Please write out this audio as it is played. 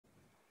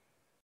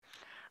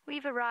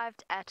we've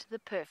arrived at the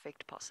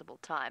perfect possible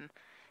time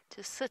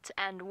to sit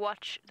and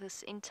watch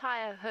this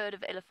entire herd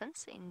of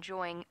elephants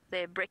enjoying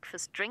their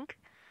breakfast drink.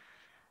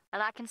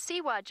 And I can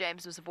see why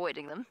James was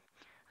avoiding them.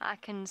 I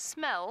can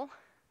smell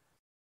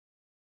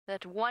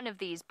that one of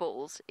these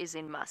bulls is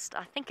in must.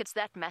 I think it's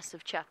that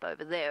massive chap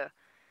over there.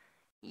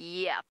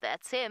 Yep,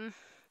 that's him.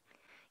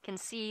 Can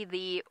see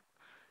the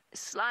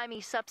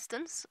slimy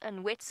substance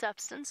and wet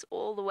substance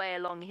all the way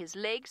along his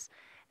legs,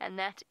 and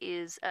that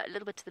is a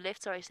little bit to the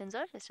left. Sorry,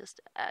 Senzo. It's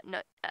just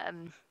the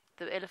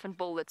elephant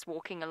bull that's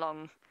walking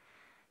along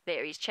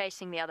there. He's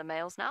chasing the other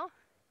males now.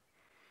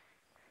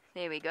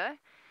 There we go.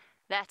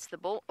 That's the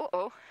bull.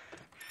 Uh-oh.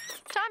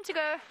 Time to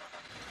go.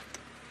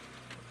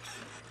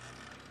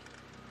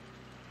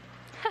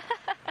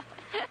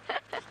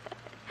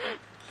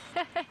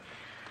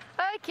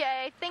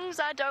 Okay, things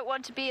I don't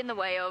want to be in the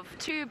way of.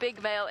 2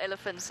 big male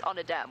elephants on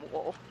a damn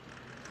wall.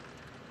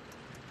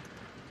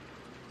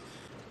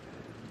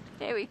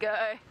 There we go.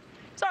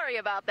 Sorry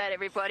about that,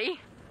 everybody.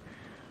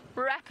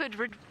 Rapid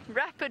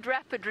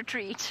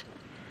retreat.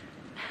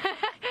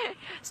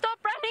 Stop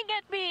running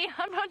at me!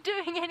 I'm not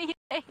doing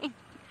anything.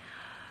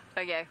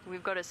 Okay,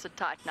 we've got to sit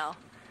tight now.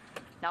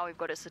 Now we've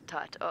got to sit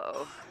tight.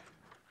 Uh-oh.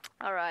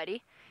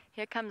 Alrighty.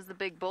 Here comes the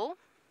big bull.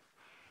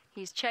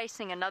 He's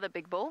chasing another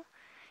big bull.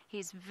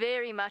 He's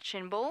very much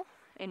in bull.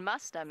 In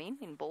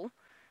bull.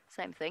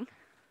 Same thing.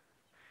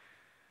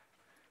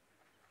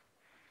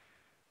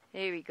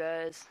 There he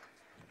goes.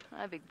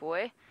 Hi, big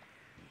boy.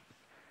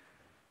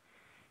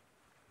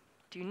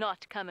 Do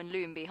not come and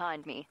loom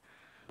behind me.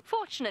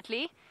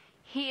 Fortunately,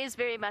 he is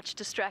very much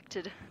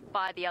distracted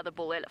by the other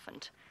bull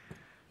elephant.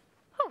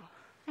 Oh,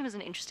 it was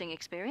an interesting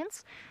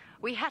experience.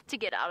 We had to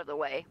get out of the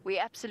way. We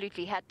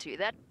absolutely had to.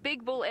 That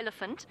big bull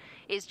elephant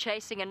is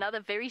chasing another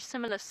very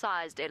similar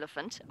sized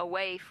elephant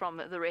away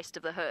from the rest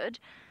of the herd.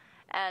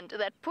 And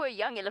that poor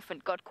young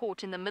elephant got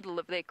caught in the middle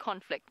of their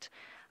conflict.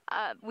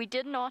 We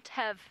did not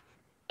have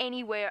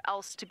anywhere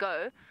else to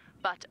go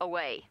but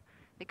away,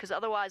 because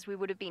otherwise we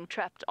would have been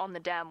trapped on the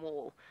dam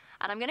wall.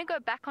 And I'm going to go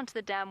back onto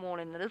the dam wall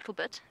in a little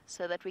bit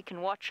so that we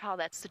can watch how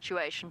that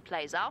situation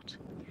plays out.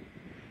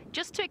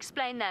 Just to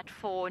explain that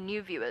for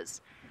new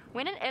viewers,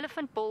 when an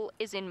elephant bull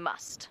is in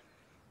must,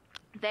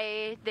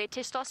 their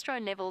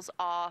testosterone levels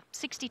are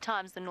 60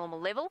 times the normal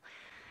level,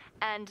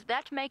 and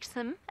that makes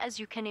them, as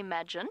you can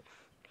imagine,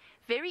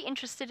 very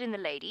interested in the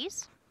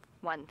ladies,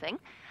 one thing,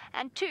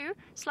 and 2,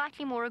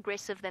 slightly more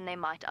aggressive than they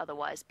might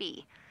otherwise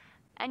be.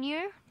 And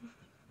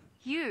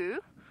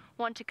you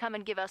want to come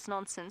and give us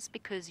nonsense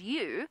because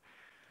you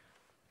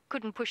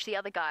couldn't push the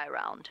other guy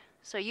around.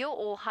 So you're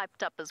all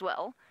hyped up as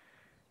well,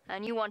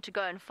 and you want to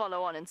go and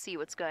follow on and see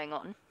what's going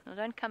on. Now,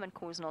 don't come and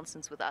cause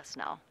nonsense with us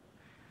now.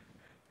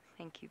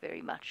 Thank you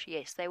very much.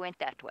 Yes, they went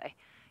that way.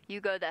 You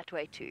go that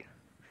way too.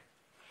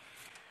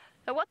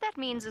 So what that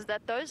means is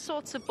that those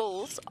sorts of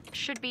bulls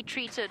should be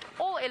treated,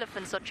 all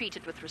elephants are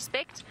treated with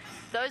respect.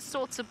 Those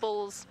sorts of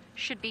bulls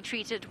should be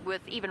treated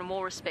with even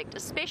more respect,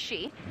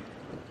 especially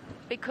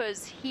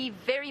because he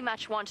very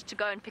much wanted to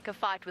go and pick a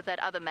fight with that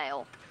other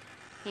male.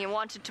 He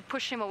wanted to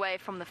push him away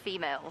from the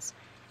females.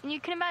 And you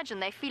can imagine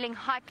they're feeling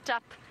hyped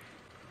up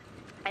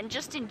and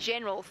just in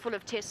general full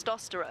of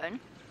testosterone.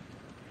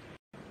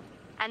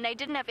 And they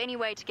didn't have any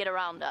way to get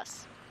around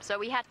us. So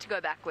we had to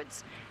go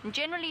backwards. And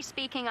generally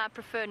speaking, I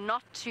prefer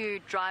not to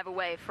drive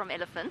away from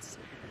elephants.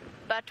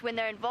 But when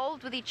they're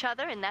involved with each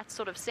other in that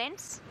sort of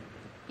sense,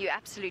 you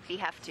absolutely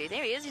have to.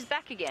 There he is, he's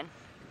back again.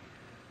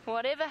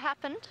 Whatever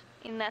happened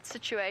in that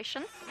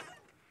situation,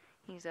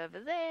 he's over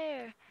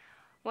there.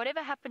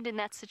 Whatever happened in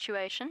that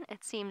situation,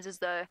 it seems as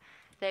though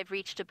they've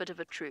reached a bit of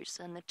a truce,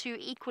 and the 2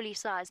 equally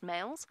sized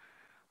males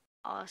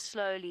are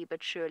slowly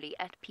but surely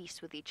at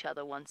peace with each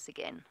other once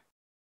again.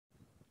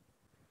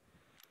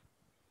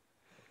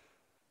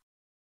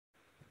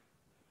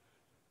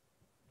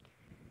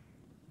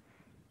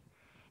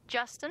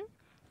 Justin,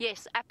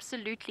 yes,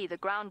 absolutely, the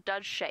ground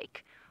does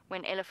shake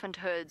when elephant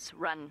herds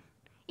run.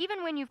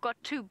 Even when you've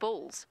got 2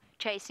 bulls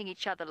chasing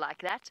each other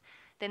like that,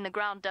 then the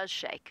ground does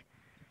shake.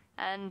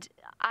 And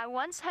I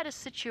once had a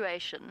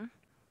situation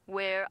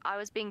where I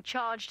was being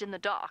charged in the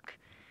dark,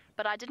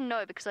 but I didn't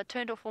know because I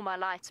turned off all my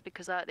lights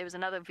because there was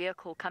another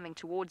vehicle coming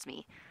towards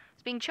me. I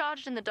was being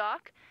charged in the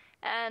dark,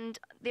 and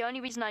the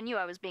only reason I knew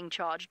I was being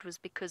charged was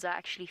because I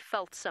actually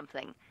felt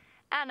something.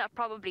 And I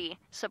probably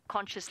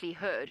subconsciously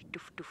heard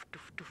doof, doof,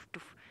 doof, doof,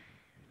 doof,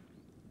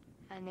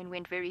 and then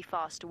went very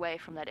fast away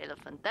from that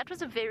elephant. That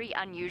was a very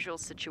unusual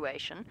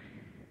situation.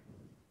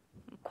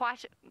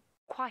 Quite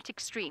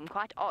extreme,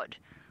 quite odd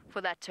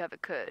for that to have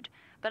occurred.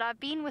 But I've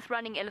been with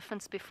running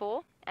elephants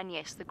before, and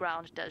yes, the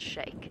ground does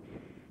shake.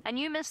 And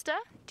you, mister,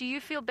 do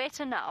you feel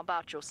better now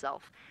about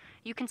yourself?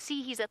 You can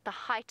see he's at the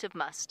height of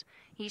must.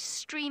 He's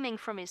streaming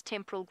from his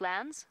temporal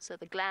glands, so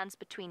the glands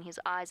between his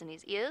eyes and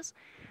his ears.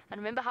 And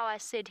remember how I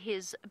said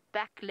his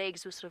back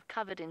legs were sort of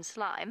covered in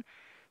slime?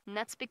 And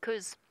that's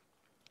because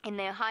in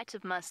their height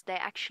of must, they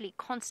actually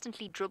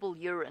constantly dribble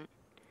urine.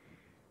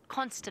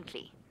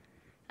 Constantly.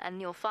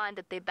 And you'll find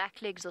that their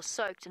back legs are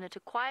soaked, and it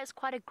acquires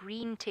quite a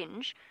green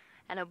tinge.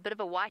 and a bit of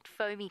a white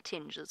foamy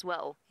tinge as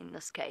well in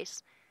this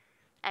case.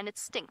 And it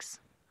stinks.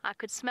 I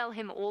could smell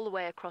him all the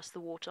way across the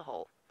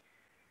waterhole.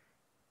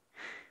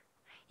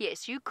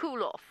 Yes, you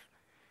cool off.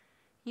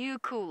 You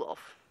cool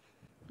off.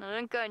 Now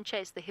don't go and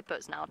chase the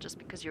hippos now just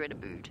because you're in a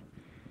mood.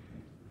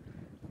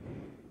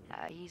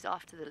 He's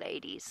after the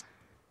ladies.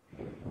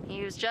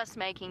 He was just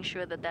making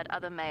sure that that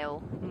other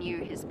male knew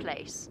his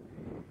place.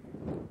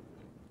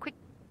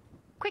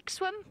 Quick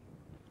swim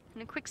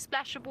and a quick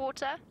splash of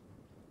water.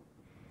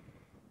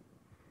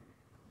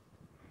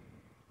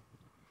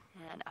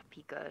 And up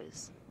he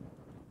goes.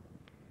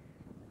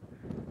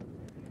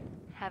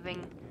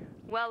 Having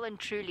well and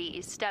truly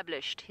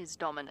established his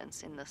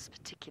dominance in this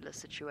particular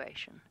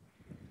situation.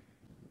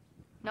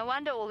 No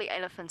wonder all the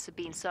elephants have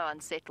been so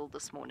unsettled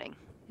this morning.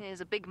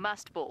 There's a big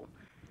musk bull.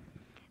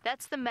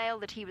 That's the male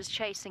that he was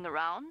chasing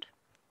around.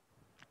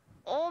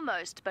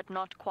 Almost, but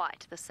not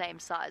quite, the same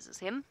size as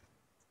him.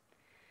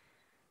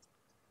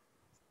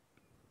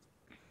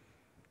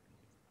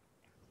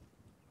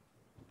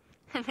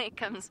 And there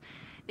comes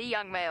the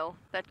young male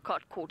that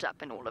got caught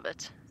up in all of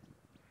it.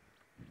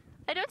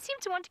 They don't seem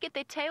to want to get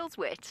their tails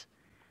wet.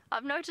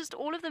 I've noticed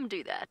all of them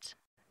do that.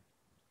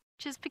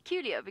 Which is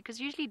peculiar, because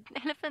usually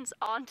elephants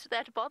aren't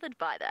that bothered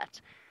by that.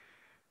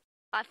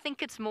 I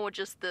think it's more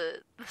just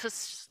the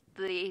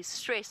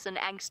stress and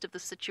angst of the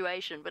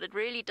situation, but it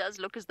really does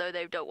look as though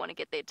they don't want to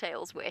get their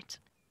tails wet.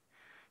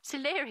 It's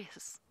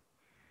hilarious.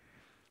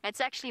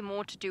 It's actually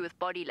more to do with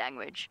body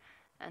language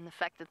and the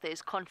fact that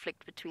there's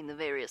conflict between the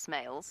various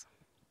males.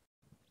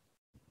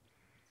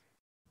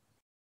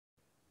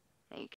 You